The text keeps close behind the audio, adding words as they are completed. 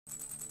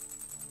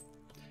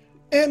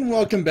And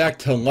welcome back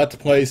to Let's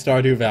Play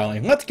Stardew Valley.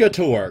 Let's get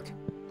to work.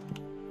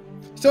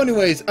 So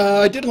anyways,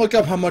 I did look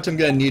up how much I'm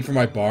gonna need for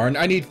my barn.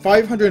 I need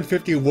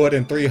 550 wood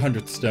and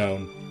 300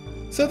 stone.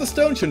 So the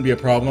stone shouldn't be a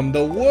problem,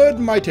 the wood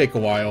might take a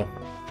while.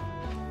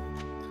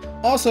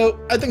 Also,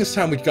 I think it's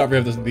time we got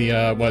rid of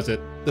the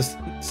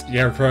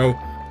scarecrow?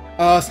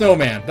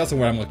 Snowman, that's the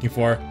word I'm looking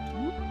for.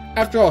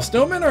 After all,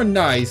 snowmen are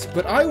nice,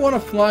 but I want a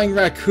flying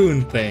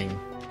raccoon thing.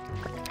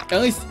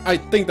 At least, I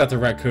think that's a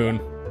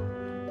raccoon.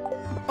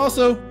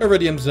 Also,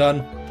 iridium's done.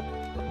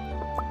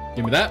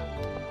 Give me that.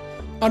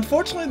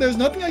 Unfortunately, there's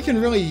nothing I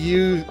can really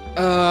use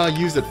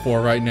it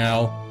for right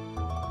now.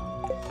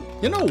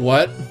 You know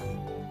what?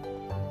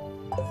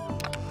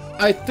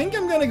 I think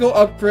I'm gonna go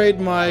upgrade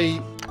my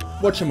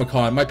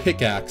my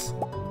pickaxe.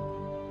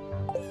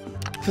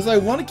 Because I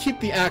want to keep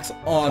the axe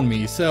on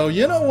me, so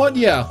you know what?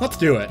 Yeah, let's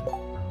do it.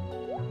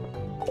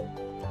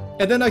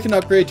 And then I can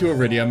upgrade to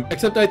iridium,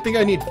 except I think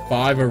I need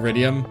 5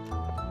 iridium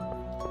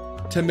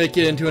to make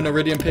it into an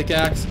iridium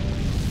pickaxe.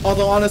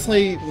 Although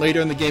honestly, later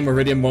in the game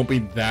iridium won't be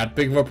that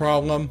big of a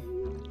problem.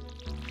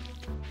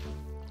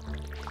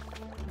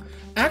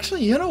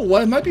 Actually, you know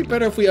what? It might be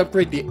better if we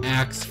upgrade the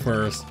axe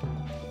first.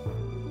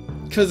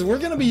 Because we're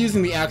going to be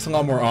using the axe a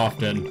lot more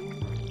often.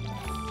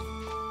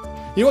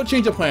 You know what?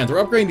 Change of plans.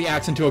 We're upgrading the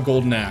axe into a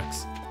golden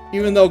axe.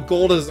 Even though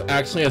gold is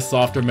actually a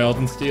softer metal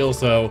than steel,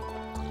 so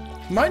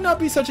might not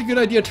be such a good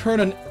idea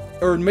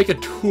to make a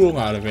tool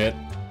out of it.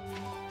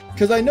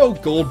 Because I know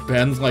gold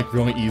bends like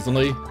really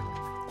easily.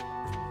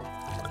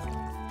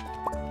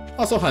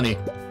 Also honey.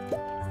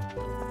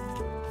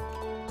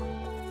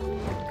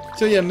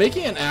 So yeah,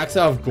 making an axe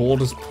out of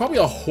gold is probably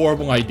a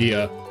horrible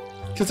idea,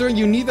 considering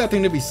you need that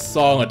thing to be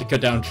solid to cut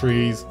down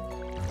trees.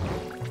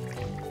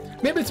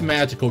 Maybe it's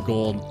magical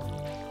gold.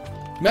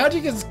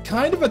 Magic is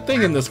kind of a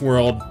thing in this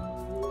world.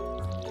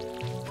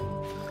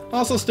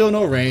 Also, still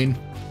no rain.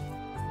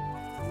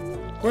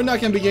 We're not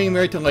going to be getting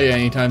married to Leah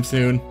anytime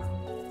soon.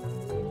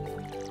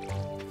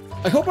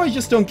 I hope I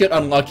just don't get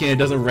unlucky and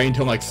it doesn't rain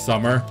till like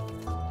summer.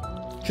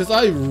 Because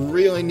I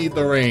really need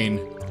the rain.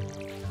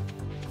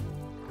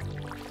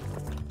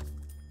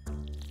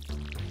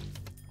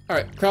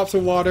 Alright, crops are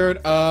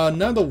watered.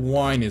 None of the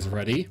wine is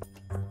ready.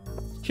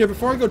 Here,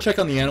 before I go check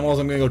on the animals,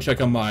 I'm going to go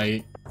check on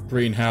my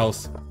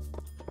greenhouse.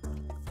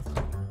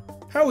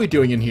 How are we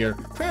doing in here?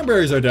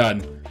 Cranberries are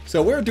done.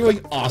 So we're doing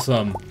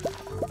awesome.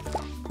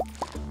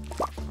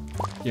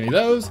 Give me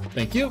those.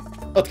 Thank you.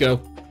 Let's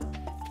go.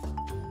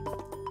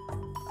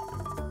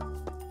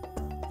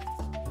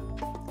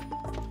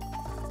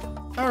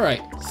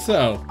 Alright,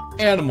 so,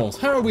 animals.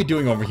 How are we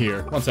doing over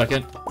here? One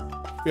second.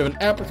 We have an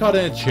apricot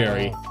and a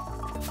cherry.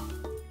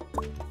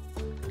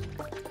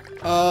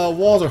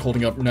 Walls are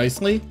holding up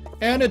nicely.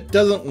 And it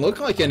doesn't look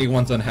like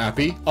anyone's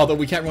unhappy, although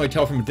we can't really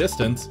tell from a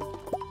distance.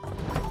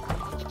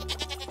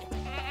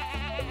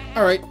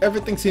 Alright,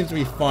 everything seems to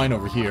be fine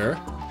over here.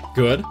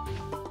 Good.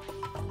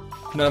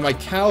 None of my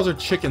cows or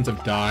chickens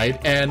have died,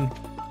 and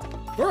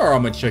where are all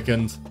my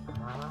chickens?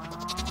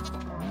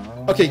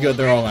 Okay, good,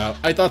 they're all out.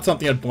 I thought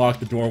something had blocked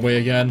the doorway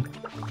again.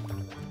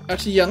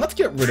 Actually, yeah, let's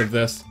get rid of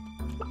this.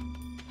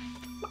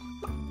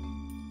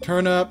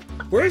 Turnip.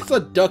 Where's the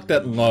duck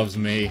that loves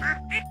me?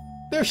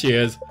 There she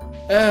is.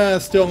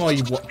 Still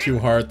only 2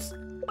 hearts.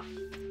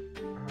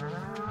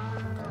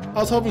 I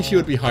was hoping she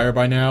would be higher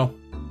by now.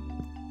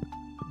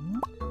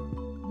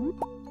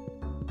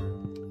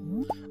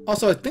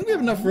 Also, I think we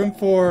have enough room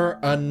for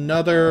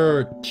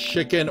another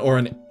chicken or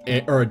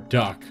a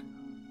duck.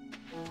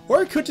 Or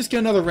I could just get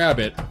another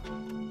rabbit.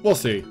 We'll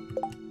see.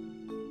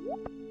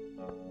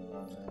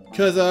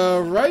 Because,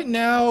 right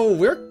now,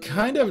 we're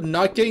kind of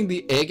not getting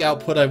the egg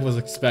output I was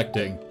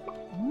expecting.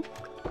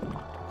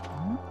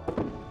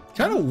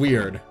 Kind of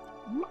weird.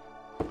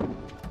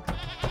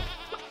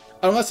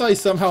 Unless I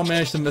somehow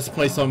managed to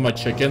misplace some of my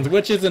chickens,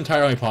 which is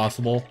entirely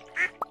possible.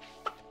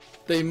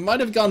 They might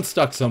have gotten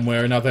stuck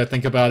somewhere, now that I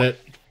think about it.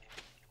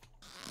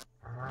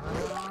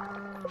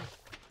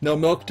 No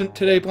milk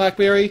today,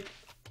 Blackberry?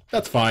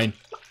 That's fine.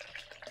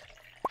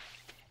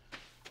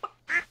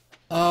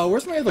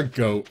 Where's my other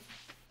goat?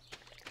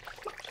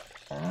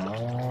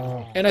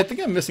 And I think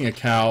I'm missing a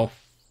cow.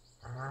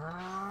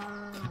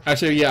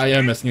 Actually, yeah, I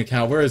am missing a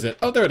cow. Where is it?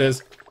 Oh, there it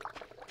is.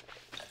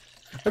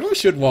 I really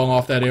should wall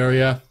off that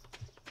area.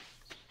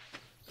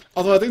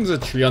 Although I think there's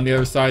a tree on the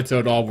other side, so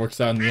it all works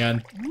out in the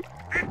end.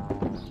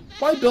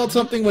 Why build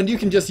something when you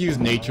can just use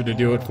nature to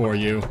do it for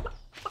you?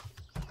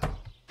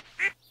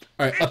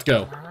 Alright, let's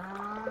go.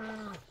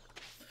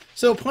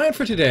 So, plan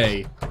for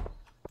today.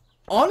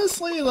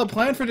 Honestly, the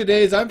plan for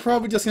today is I'm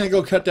probably just gonna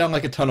go cut down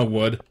like a ton of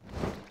wood.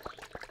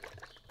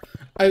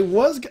 I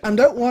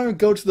don't want to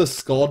go to the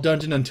skull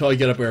dungeon until I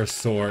get a bear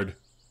sword.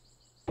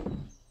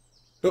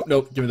 Oh,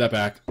 nope, give me that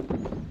back.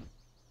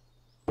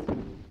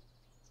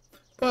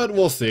 But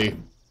we'll see.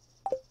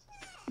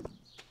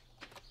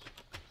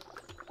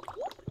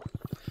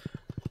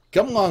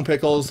 Come along,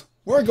 Pickles.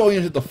 We're going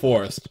into the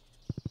forest.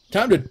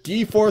 Time to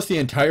deforest the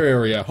entire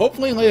area.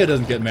 Hopefully Leah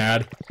doesn't get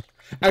mad.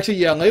 Actually,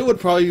 yeah, Leah would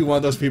probably be one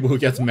of those people who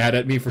gets mad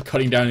at me for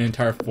cutting down an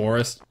entire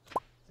forest.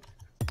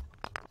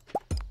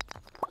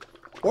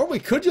 Or we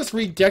could just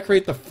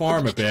redecorate the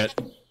farm a bit.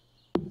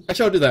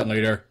 Actually, I'll do that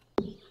later.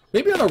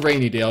 Maybe on a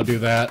rainy day I'll do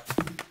that.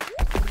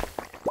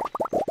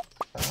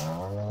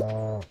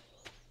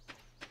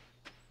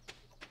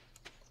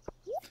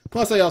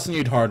 Plus, I also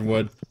need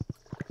hardwood.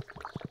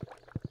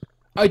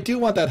 I do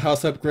want that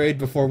house upgrade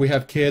before we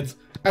have kids.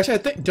 Actually,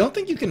 I don't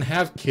think you can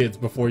have kids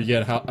before you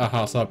get a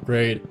house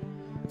upgrade.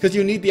 Because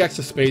you need the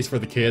extra space for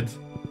the kids.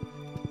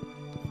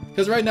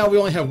 Because right now we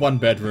only have one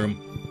bedroom.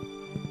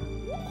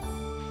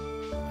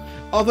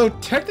 Although,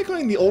 technically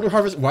in the older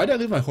Harvest... Why did I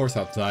leave my horse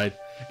outside?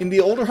 In the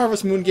older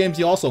Harvest Moon games,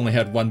 you also only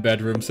had one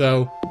bedroom,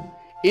 so...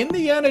 In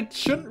the end, it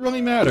shouldn't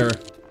really matter.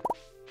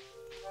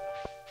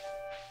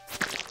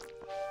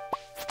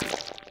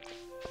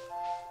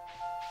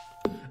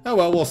 Oh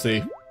well, we'll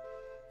see.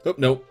 Oh,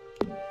 nope.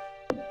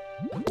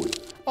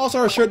 Also,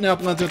 our shirt now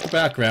blends with the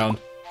background.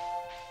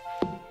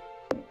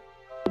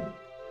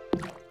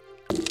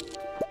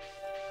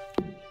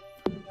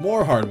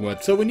 More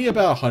hardwood. So we need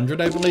about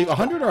 100, I believe.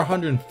 100 or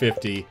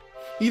 150.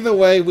 Either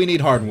way, we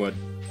need hardwood.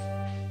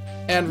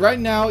 And right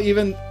now,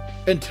 even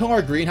until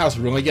our greenhouse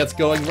really gets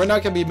going, we're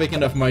not going to be making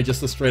enough money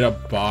just to straight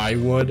up buy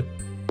wood.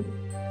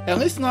 At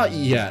least not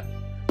yet.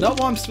 Not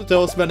while I'm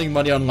still spending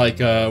money on, like,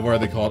 what are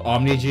they called?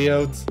 Omni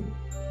geodes?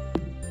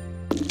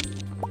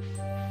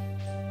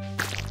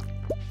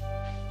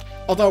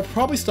 Although I'll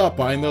probably stop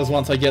buying those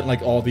once I get,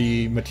 like, all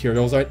the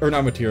materials, or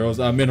not materials,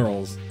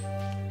 minerals.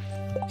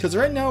 Because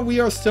right now we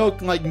are still,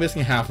 like,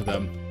 missing half of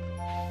them.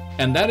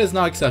 And that is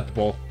not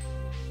acceptable.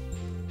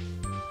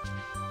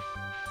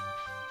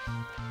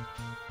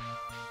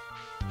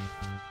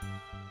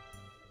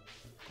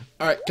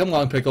 Alright, come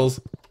along, Pickles.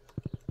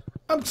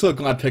 I'm so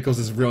glad Pickles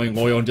is really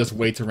loyal and just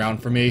waits around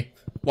for me.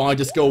 While I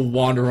just go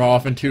wander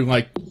off into,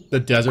 like, the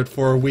desert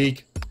for a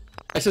week.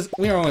 It's just,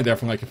 we are only there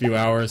for, like, a few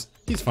hours.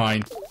 He's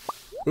fine.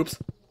 Oops.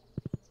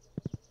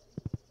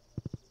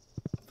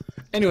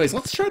 Anyways,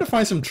 let's try to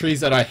find some trees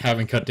that I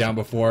haven't cut down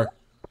before.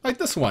 Like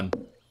this one.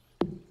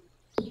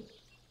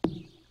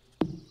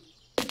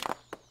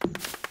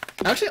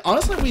 Actually,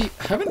 honestly, we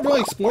haven't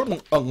really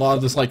explored a lot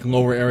of this, like,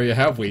 lower area,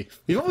 have we?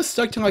 We've always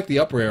stuck to, like, the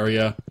upper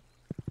area.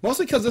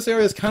 Mostly because this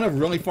area is kind of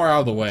really far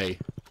out of the way.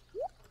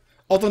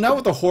 Although now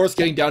with the horse,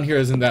 getting down here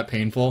isn't that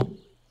painful.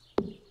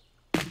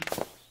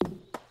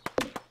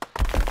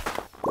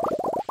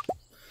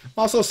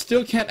 Also,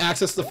 still can't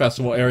access the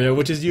festival area,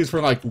 which is used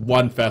for, like,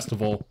 one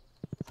festival.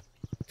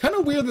 Kind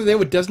of weird that they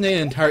would designate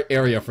an entire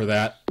area for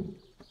that.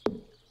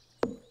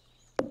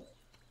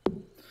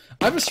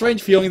 I have a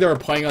strange feeling they were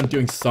planning on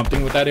doing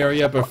something with that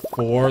area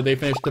before they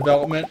finished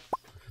development.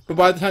 But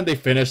by the time they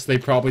finished, they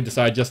probably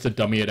decided just to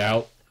dummy it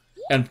out.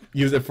 And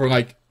use it for,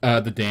 like,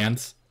 the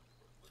dance.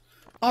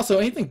 Also,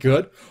 anything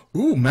good?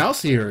 Ooh,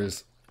 mouse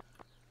ears!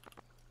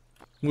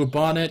 Blue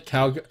bonnet,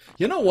 cow...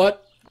 You know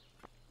what?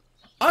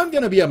 I'm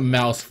gonna be a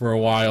mouse for a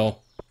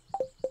while.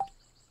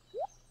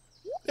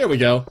 There we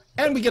go.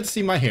 And we get to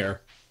see my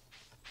hair.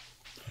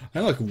 I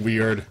look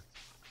weird.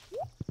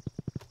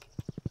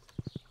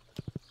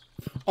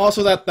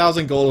 Also, that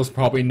 1,000 gold was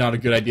probably not a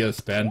good idea to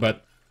spend,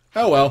 but...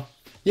 Oh well.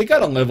 You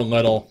gotta live a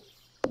little.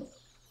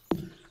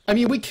 I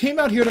mean, we came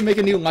out here to make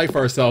a new life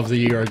for ourselves a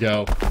year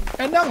ago.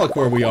 And now look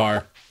where we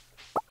are.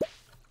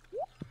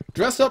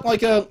 Dressed up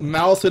like a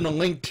mouse in a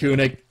Link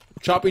tunic,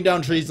 chopping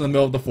down trees in the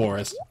middle of the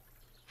forest.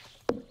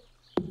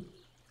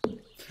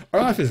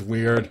 Our life is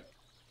weird.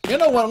 You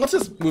know what, let's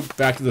just move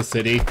back to the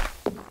city.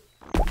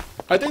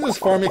 I think this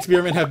farm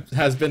experiment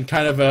has been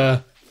kind of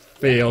a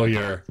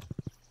failure.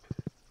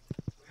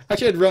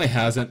 Actually, it really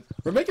hasn't.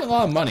 We're making a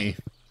lot of money.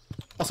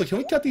 Also, can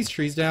we cut these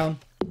trees down?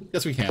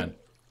 Yes, we can.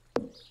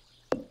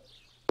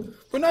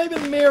 We're not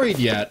even married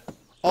yet.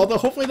 Although,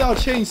 hopefully that'll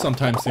change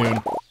sometime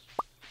soon.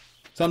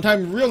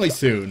 Sometime really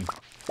soon.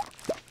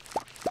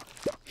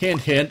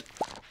 Hint, hint.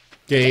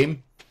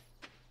 Game.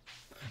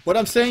 What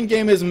I'm saying,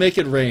 game, is make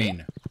it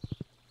rain.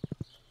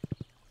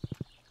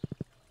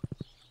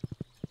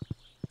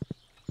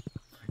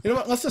 You know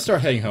what? Let's just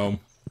start heading home.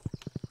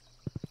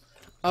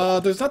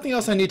 There's nothing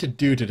else I need to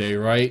do today,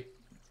 right?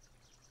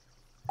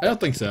 I don't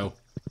think so.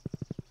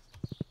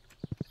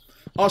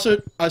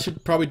 Also, I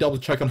should probably double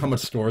check on how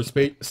much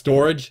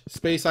storage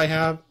space I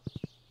have.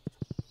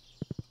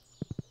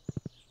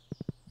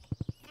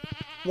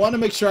 Want to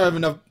make sure I have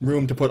enough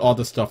room to put all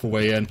this stuff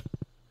away in.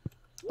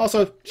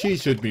 Also,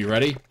 cheese should be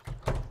ready.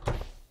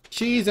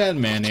 Cheese and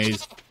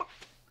mayonnaise.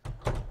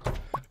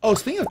 Oh,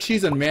 speaking of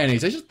cheese and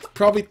mayonnaise, I should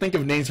probably think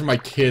of names for my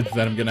kids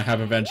that I'm gonna have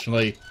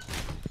eventually.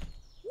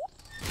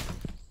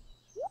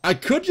 I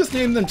could just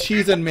name them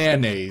cheese and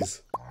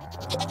mayonnaise.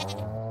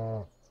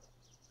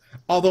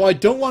 Although I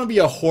don't want to be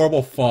a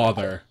horrible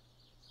father.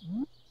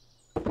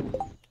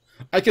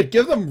 I could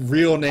give them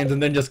real names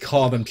and then just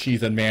call them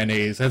cheese and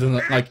mayonnaise as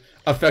an, like,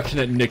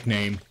 affectionate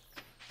nickname.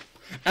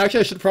 Actually,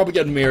 I should probably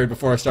get married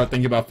before I start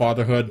thinking about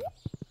fatherhood.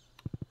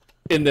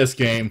 In this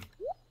game.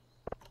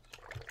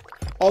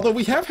 Although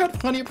we have had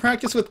plenty of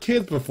practice with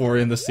kids before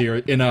in the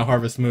series, in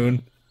Harvest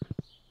Moon.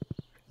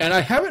 And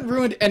I haven't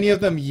ruined any of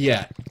them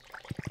yet.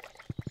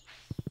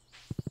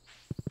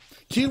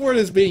 Keyword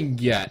is being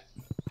yet.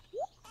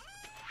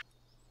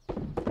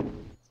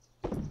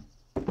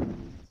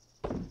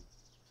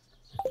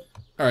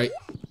 Alright.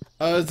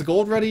 Is the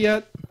gold ready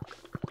yet?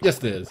 Yes,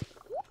 it is.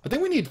 I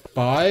think we need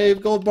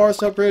 5 gold bars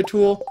to upgrade a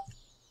tool.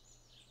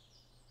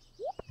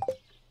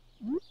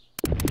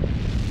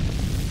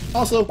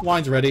 Also,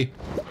 wine's ready.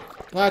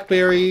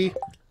 Blackberry.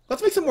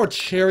 Let's make some more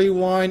cherry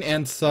wine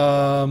and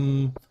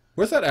some...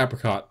 Where's that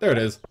apricot? There it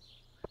is.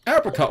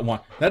 Apricot wine.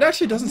 That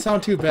actually doesn't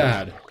sound too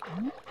bad.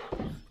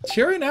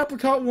 Cherry and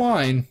apricot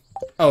wine.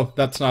 Oh,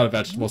 that's not a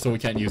vegetable, so we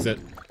can't use it.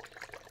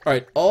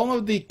 Alright, all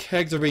of the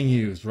kegs are being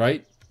used,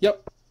 right?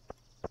 Yep.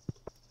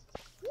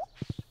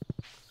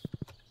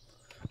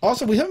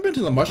 Also, we haven't been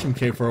to the mushroom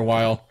cave for a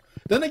while.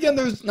 Then again,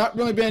 there's not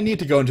really been a need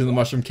to go into the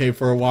mushroom cave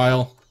for a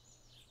while.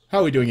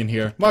 How are we doing in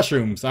here?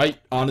 Mushrooms. I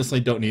honestly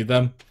don't need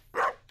them.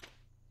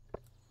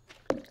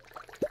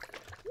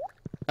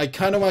 I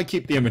kind of want to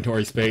keep the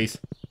inventory space.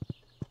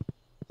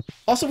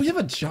 Also, we have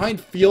a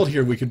giant field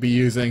here we could be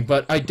using,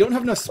 but I don't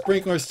have enough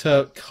sprinklers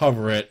to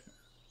cover it.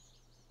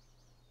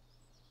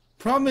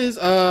 Problem is,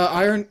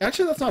 iron...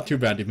 Actually, that's not too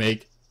bad to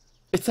make.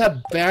 It's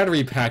that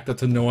battery pack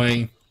that's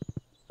annoying.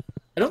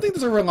 I don't think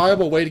there's a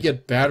reliable way to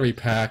get battery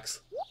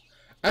packs.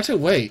 Actually,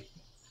 wait.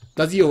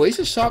 Does the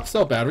Oasis shop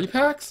sell battery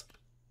packs?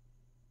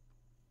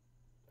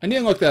 I need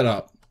to look that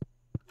up.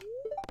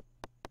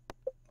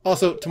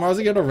 Also,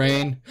 tomorrow's gonna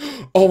rain.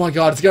 Oh my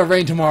god, it's gonna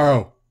rain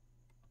tomorrow!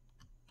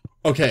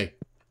 Okay.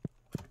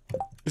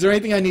 Is there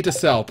anything I need to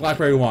sell?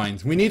 Blackberry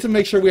wines. We need to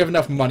make sure we have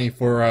enough money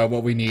for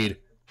what we need.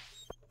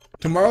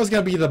 Tomorrow's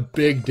gonna be the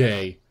big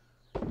day.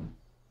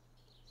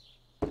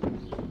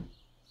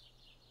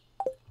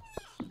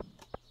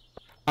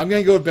 I'm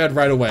gonna go to bed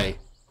right away.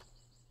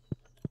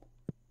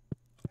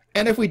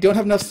 And if we don't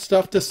have enough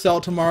stuff to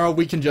sell tomorrow,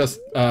 we can just,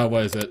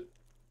 what is it?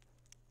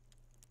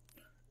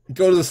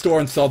 Go to the store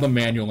and sell them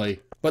manually.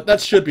 But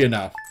that should be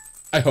enough.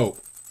 I hope.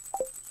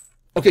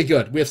 Okay,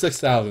 good. We have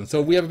 6,000.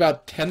 So we have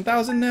about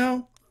 10,000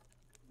 now?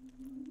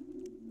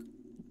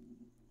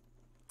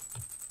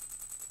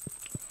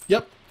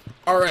 Yep.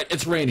 Alright,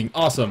 it's raining.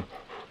 Awesome.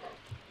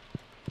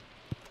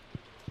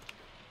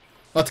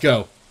 Let's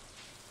go.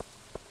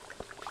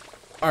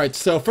 Alright,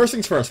 so first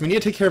things first. We need to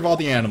take care of all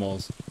the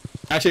animals.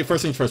 Actually,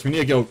 first things first. We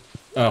need to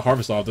go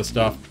harvest all this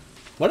stuff.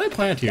 What did I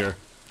plant here?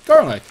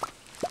 Garlic.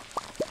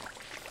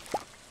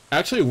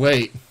 Actually,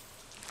 wait.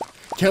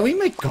 Can we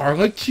make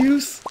garlic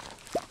juice?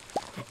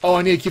 Oh,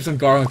 I need to keep some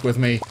garlic with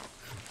me.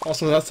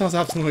 Also, that sounds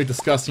absolutely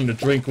disgusting to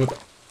drink with...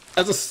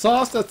 As a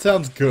sauce, that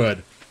sounds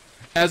good.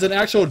 As an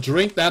actual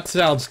drink, that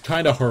sounds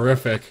kind of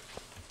horrific.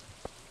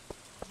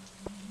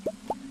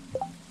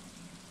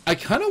 I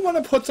kind of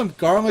want to put some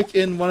garlic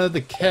in one of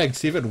the kegs,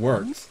 see if it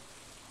works.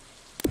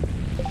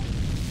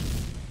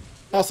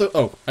 Also,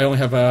 oh, I only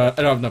have, I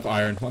don't have enough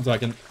iron. 1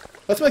 second.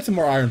 Let's make some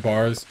more iron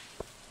bars.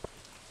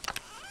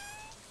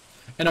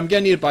 And I'm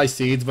gonna need to buy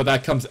seeds, but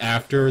that comes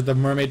after the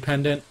mermaid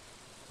pendant.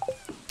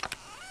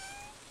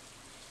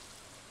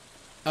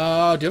 Do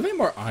you have any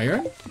more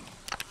iron?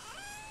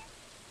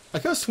 I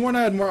could have sworn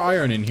I had more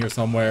iron in here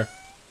somewhere.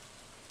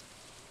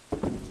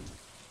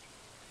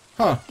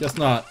 Huh, guess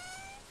not.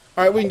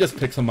 Alright, we can just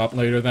pick some up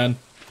later then.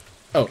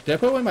 Oh, did I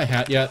put away my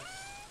hat yet?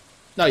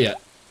 Not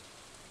yet.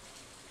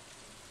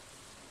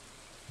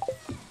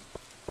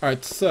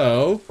 Alright,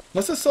 so...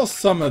 let's just sell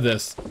some of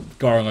this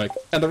garlic.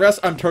 And the rest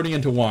I'm turning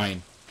into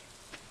wine.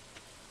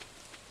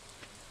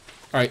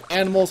 Alright,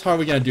 animals, how are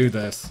we gonna do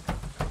this?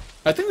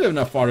 I think we have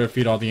enough water to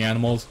feed all the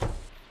animals.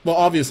 Well,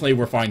 obviously,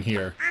 we're fine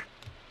here.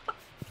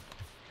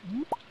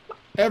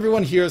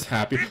 Everyone here is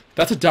happy.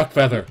 That's a duck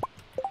feather.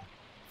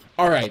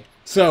 Alright,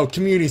 so,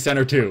 community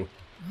center 2.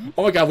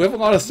 Oh my god, we have a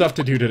lot of stuff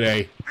to do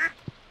today.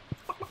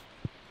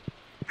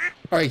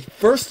 Alright,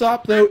 first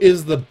stop, though,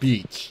 is the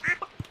beach.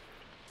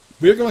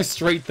 We're going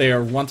straight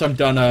there once I'm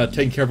done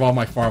taking care of all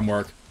my farm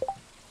work.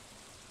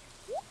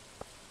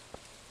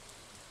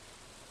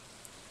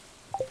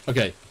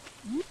 Okay.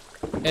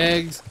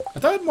 Eggs. I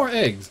thought I had more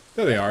eggs.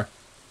 There they are.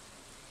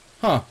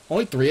 Huh.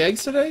 Only 3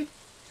 eggs today?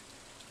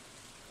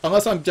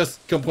 Unless I'm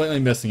just completely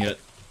missing it.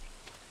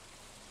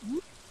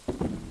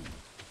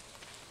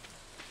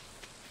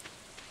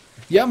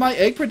 Yeah, my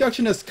egg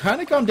production has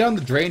kind of gone down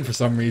the drain for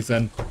some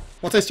reason.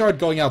 Once I started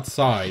going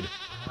outside.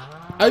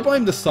 I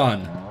blame the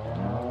sun.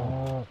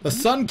 The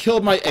sun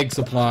killed my egg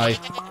supply.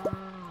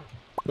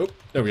 Oop,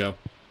 there we go.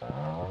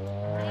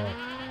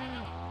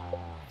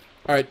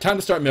 Alright, time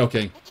to start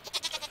milking.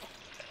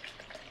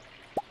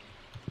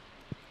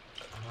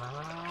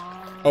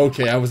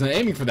 Okay, I wasn't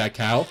aiming for that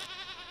cow.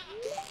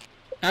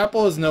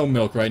 Apple has no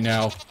milk right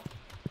now.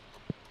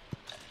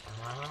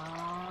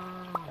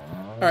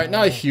 Alright,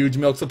 not a huge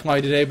milk supply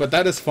today, but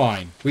that is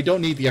fine. We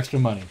don't need the extra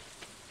money.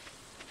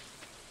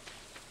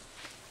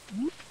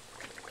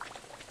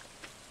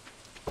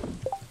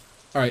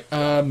 Alright,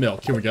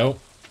 milk. Here we go.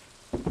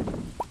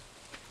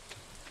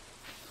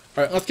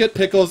 Alright, let's get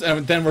pickles,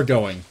 and then we're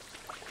going.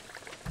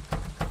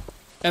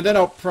 And then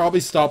I'll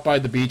probably stop by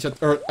the beach,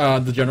 or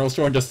the general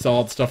store, and just sell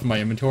all the stuff in my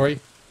inventory.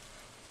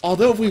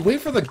 Although, if we wait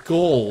for the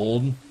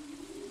gold...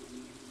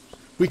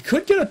 we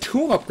could get a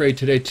tool upgrade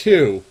today,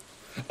 too.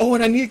 Oh,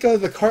 and I need to go to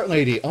the cart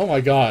lady. Oh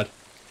my god.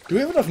 Do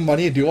we have enough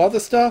money to do all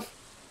this stuff?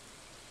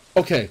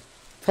 Okay.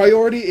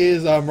 Priority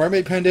is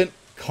Mermaid Pendant,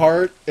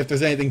 cart, if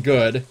there's anything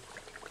good,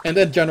 and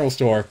then General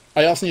Store.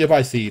 I also need to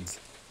buy seeds.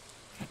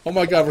 Oh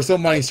my god, we're so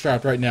money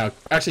strapped right now.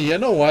 Actually, you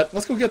know what?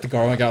 Let's go get the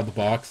garlic out of the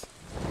box.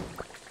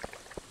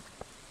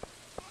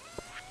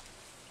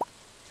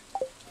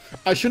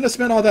 I shouldn't have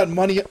spent all that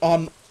money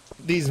on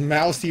these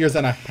mouse ears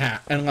and a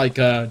hat and like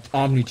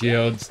Omni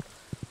Geodes.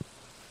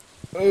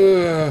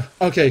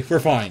 Okay, we're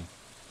fine.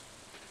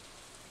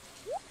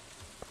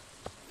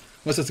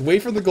 Let's just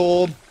wait for the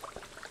gold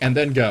and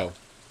then go.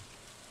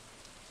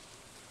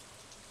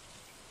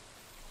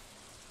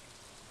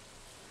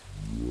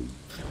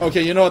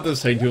 Okay, you know what? This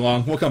is taking too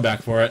long. We'll come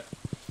back for it.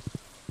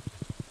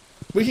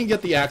 We can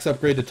get the axe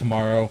upgraded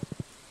tomorrow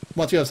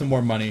once we have some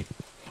more money.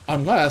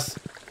 Unless,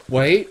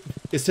 wait,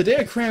 is today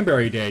a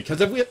cranberry day?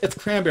 Because if it's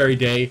cranberry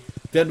day,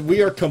 then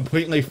we are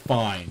completely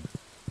fine.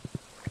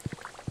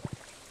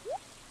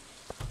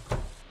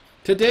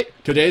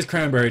 Today's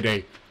cranberry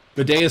day.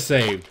 The day is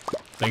saved.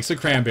 Thanks to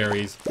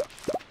cranberries.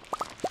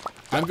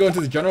 I'm going to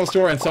the general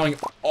store and selling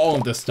all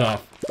of this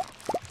stuff.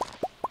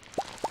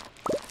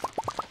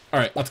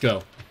 Alright, let's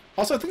go.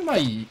 Also, I think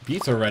my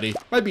beets are ready.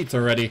 My beets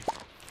are ready.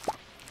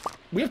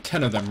 We have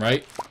 10 of them,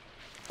 right?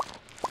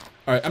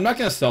 Alright, I'm not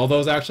going to sell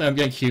those, actually. I'm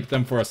going to keep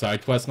them for a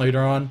side quest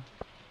later on.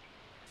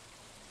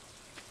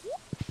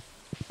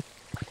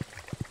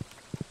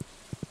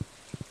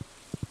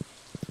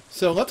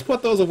 So let's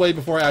put those away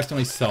before I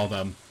accidentally sell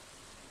them.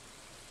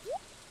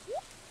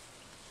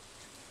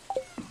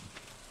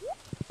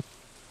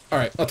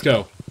 Alright, let's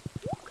go.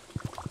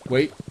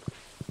 Wait.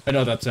 I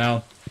know that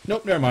sound.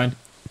 Nope, never mind.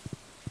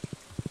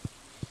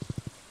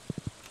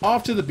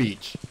 Off to the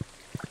beach.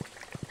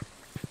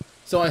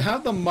 So I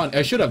have the money.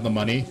 I should have the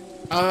money.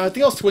 I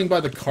think I'll swing by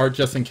the cart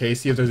just in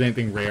case, see if there's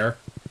anything rare.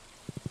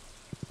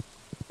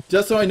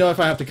 Just so I know if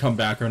I have to come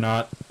back or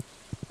not.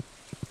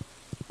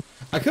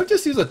 I could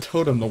just use a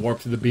totem to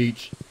warp to the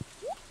beach.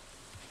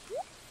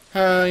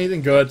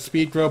 Anything good?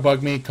 Speed grow,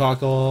 bug meat,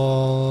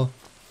 cockle.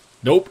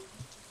 Nope.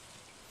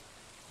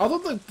 Although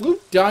the blue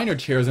diner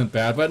chair isn't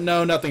bad, but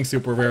no, nothing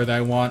super rare that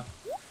I want.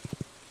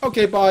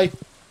 Okay, bye.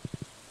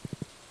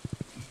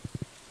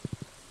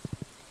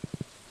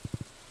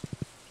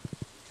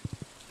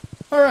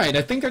 Alright,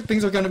 I think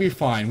things are going to be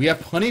fine. We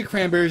have plenty of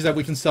cranberries that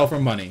we can sell for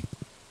money.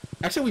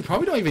 Actually, we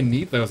probably don't even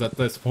need those at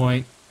this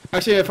point.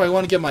 Actually, if I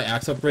want to get my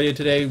axe upgraded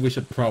today, we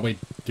should probably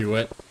do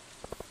it.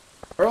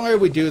 The earlier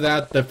we do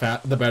that, the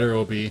better it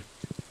will be.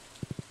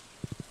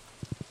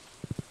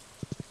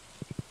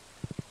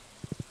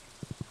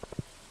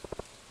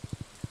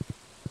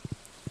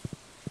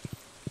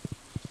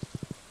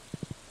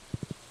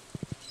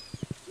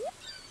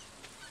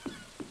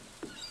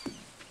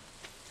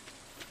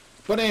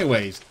 But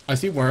anyways, I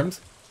see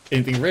worms.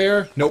 Anything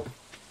rare? Nope.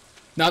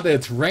 Now that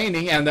it's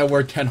raining and that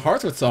we're 10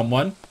 hearts with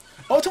someone.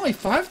 Oh, it's only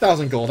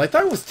 5,000 gold. I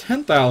thought it was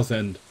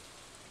 10,000.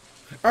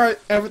 Alright,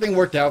 everything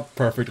worked out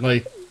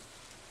perfectly.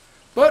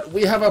 But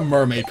we have a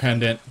mermaid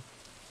pendant.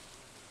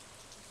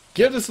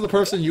 Give this to the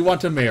person you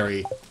want to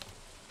marry.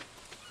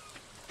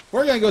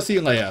 We're gonna go see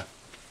Leah.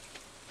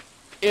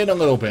 In a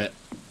little bit.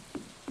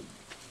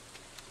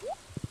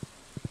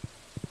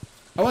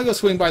 I want to go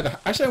swing by the...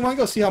 Actually, I want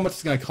to go see how much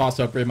it's going to cost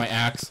to upgrade my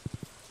axe.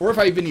 Or if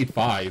I even need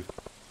 5.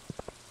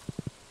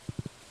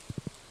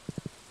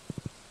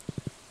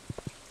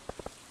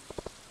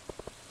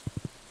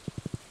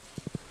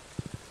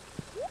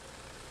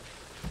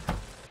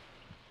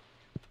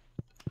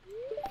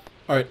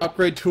 Alright,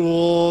 upgrade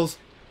tools.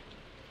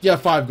 Yeah,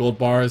 5 gold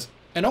bars.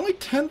 And only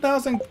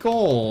 10,000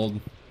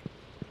 gold.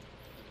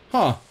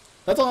 Huh.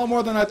 That's a lot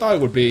more than I thought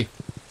it would be.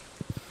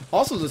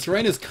 Also, this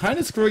rain is kind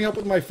of screwing up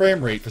with my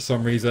frame rate for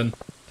some reason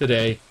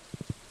today.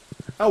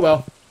 Oh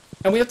well.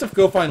 And we have to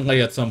go find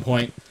Leah at some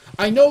point.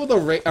 I know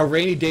a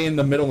rainy day in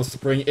the middle of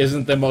spring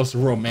isn't the most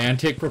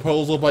romantic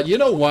proposal, but you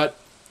know what?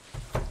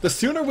 The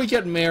sooner we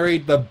get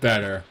married, the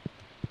better.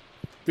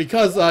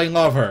 Because I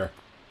love her.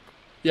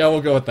 Yeah,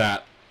 we'll go with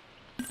that.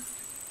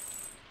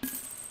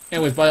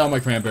 Anyways, buy all my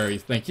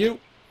cranberries. Thank you.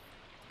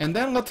 And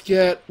then let's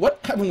get... What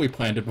haven't we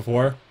planted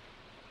before?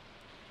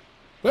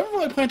 We haven't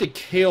really planted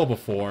kale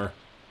before.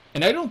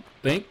 And I don't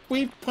think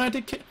we've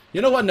planted kale.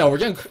 You know what? No,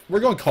 we're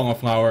going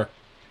cauliflower.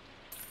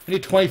 I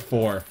need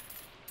 24.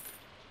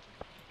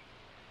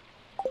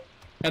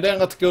 And then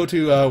let's go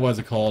to, what is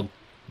it called?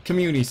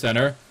 Community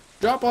Center.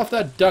 Drop off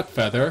that duck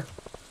feather.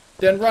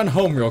 Then run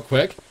home real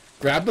quick.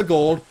 Grab the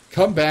gold.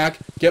 Come back.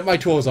 Get my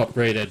tools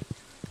upgraded.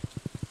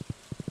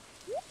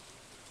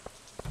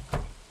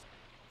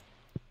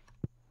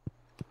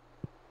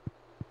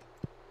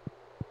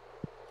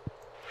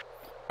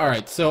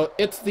 Alright, so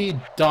it's the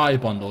dye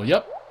bundle.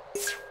 Yep.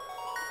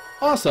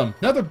 Awesome.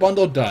 Another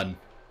bundle done.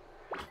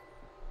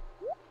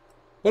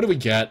 What do we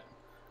get?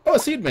 Oh, a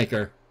seed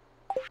maker.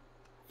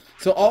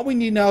 So all we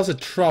need now is a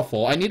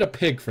truffle. I need a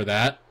pig for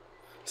that.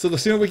 So the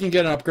sooner we can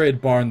get an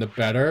upgraded barn, the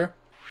better.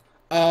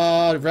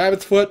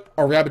 Rabbit's foot.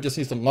 Our rabbit just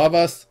needs to love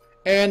us.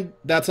 And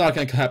that's not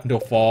going to happen till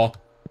fall.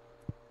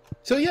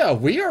 So yeah,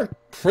 we are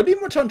pretty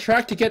much on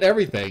track to get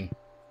everything.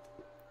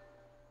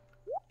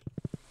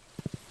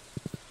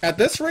 At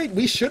this rate,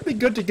 we should be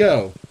good to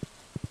go.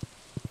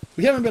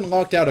 We haven't been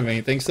locked out of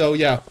anything, so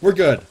yeah, we're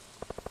good.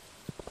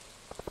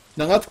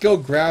 Now let's go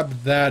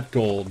grab that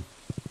gold.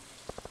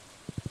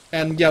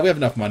 And yeah, we have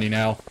enough money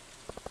now.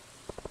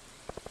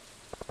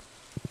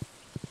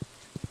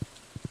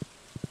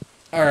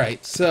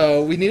 Alright,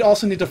 so we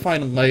also need to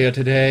find Leah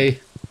today.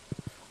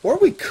 Or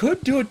we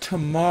could do it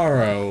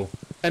tomorrow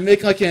and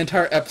make like an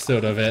entire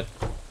episode of it.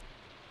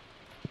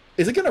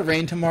 Is it gonna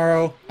rain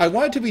tomorrow? I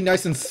want it to be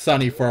nice and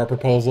sunny for our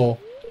proposal.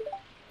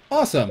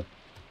 Awesome.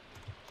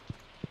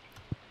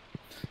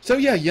 So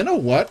yeah, you know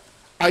what?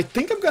 I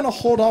think I'm gonna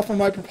hold off on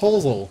my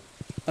proposal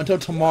until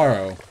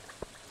tomorrow.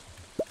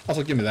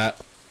 Also, give me that.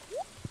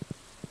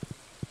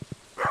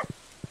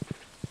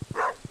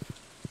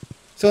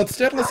 So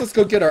instead, let's just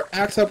go get our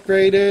axe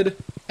upgraded,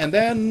 and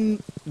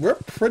then we're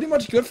pretty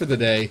much good for the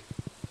day.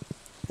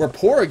 We're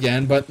poor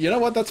again, but you know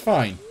what? That's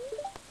fine.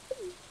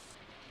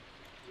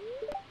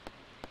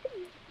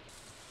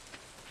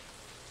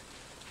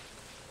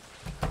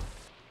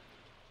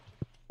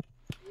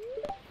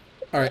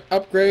 Alright,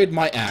 upgrade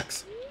my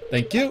axe.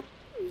 Thank you.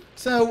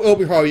 So,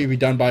 it'll probably be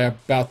done by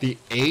about the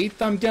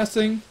 8th, I'm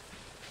guessing.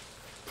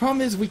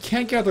 Problem is, we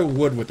can't gather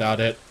wood without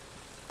it.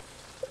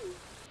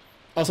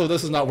 Also,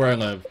 this is not where I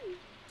live.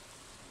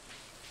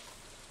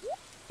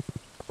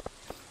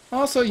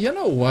 Also, you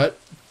know what?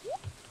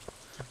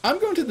 I'm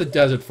going to the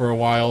desert for a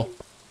while.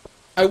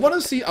 I want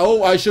to see...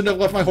 Oh, I shouldn't have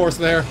left my horse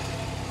there.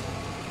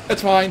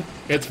 It's fine.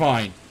 It's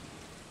fine.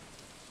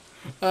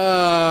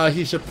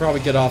 He should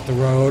probably get off the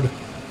road.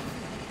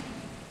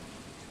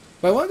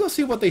 But I want to go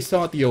see what they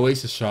sell at the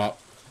Oasis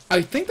shop.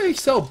 I think they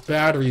sell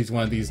batteries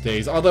one of these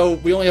days, although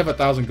we only have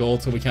 1,000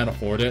 gold, so we can't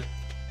afford it.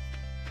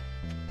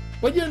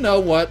 But you know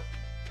what?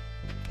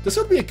 This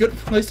would be a good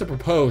place to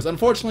propose.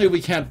 Unfortunately,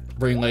 we can't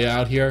bring Leah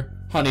out here.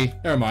 Honey,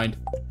 never mind.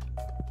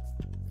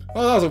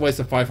 Well, that was a waste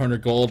of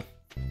 500 gold.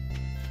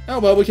 Oh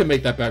well, we can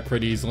make that back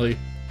pretty easily.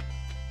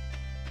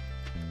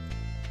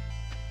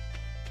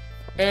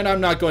 And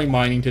I'm not going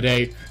mining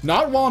today.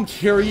 Not while I'm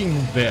carrying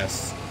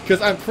this.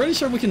 Because I'm pretty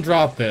sure we can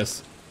drop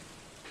this.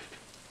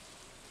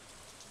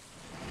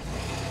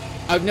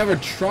 I've never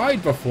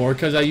tried before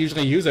because I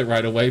usually use it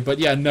right away, but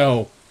yeah,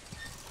 no.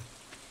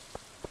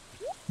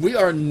 We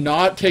are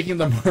not taking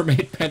the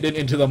mermaid pendant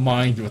into the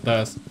mines with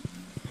us.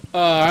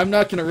 I'm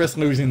not going to risk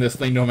losing this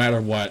thing no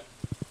matter what.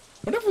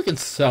 Wonder if we can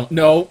sell...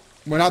 No,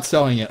 we're not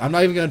selling it. I'm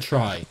not even going to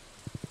try.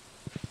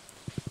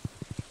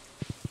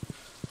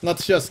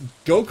 Let's just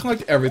go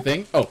collect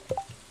everything. Oh.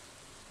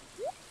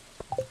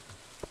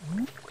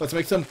 Let's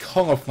make some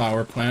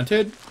cauliflower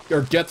planted.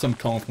 Or get some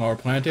cauliflower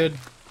planted.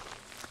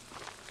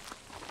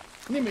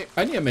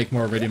 I need to make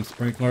more iridium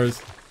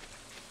sprinklers.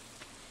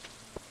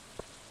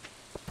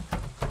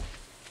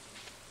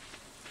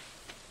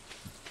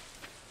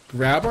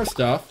 Grab our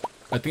stuff.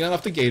 I think I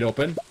left the gate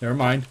open. Never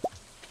mind.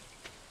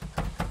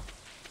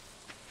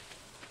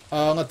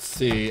 Let's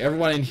see.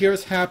 Everyone in here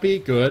is happy.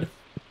 Good.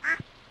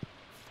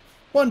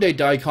 One day,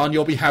 Daikon,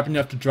 you'll be happy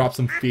enough to drop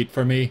some feet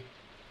for me.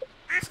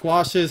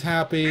 Squash is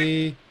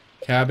happy.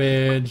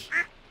 Cabbage.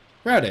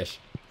 Radish.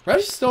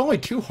 Radish is still only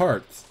 2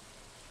 hearts.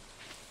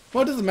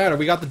 Well, it doesn't matter.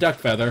 We got the duck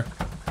feather.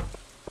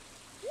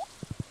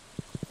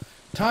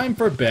 Time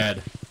for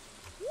bed.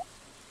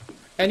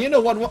 And you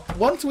know what?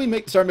 Once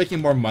we start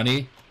making more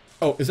money...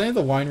 Oh, is any of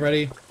the wine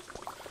ready?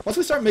 Once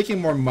we start making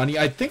more money,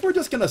 I think we're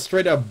just gonna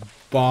straight up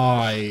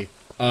buy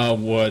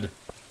wood.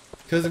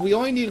 Because we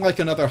only need like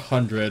another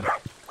 100.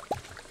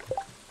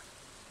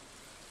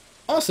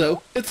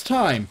 Also, it's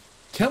time.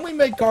 Can we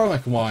make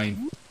garlic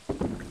wine?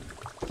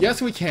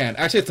 Yes, we can.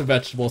 Actually, it's a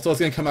vegetable, so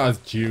it's gonna come out as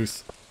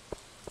juice.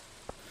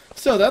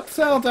 So, that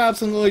sounds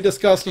absolutely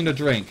disgusting to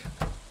drink.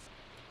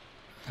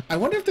 I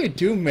wonder if they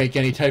do make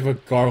any type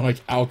of garlic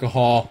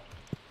alcohol.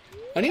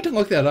 I need to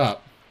look that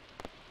up.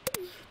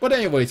 But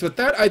anyways, with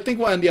that, I think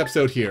we'll end the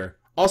episode here.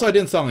 Also, I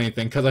didn't sell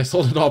anything, because I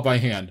sold it all by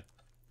hand.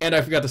 And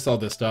I forgot to sell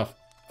this stuff.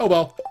 Oh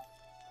well.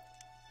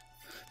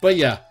 But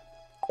yeah.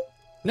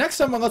 Next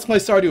time on Let's Play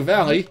Stardew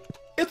Valley,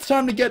 it's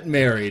time to get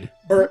married.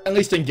 Or at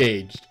least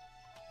engaged.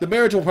 The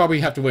marriage will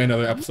probably have to wait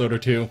another episode or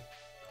 2.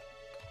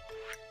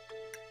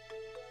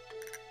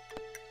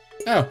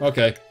 Oh,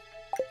 okay.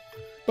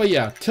 But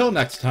yeah, till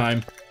next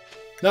time.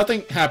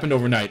 Nothing happened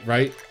overnight,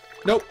 right?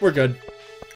 Nope, we're good.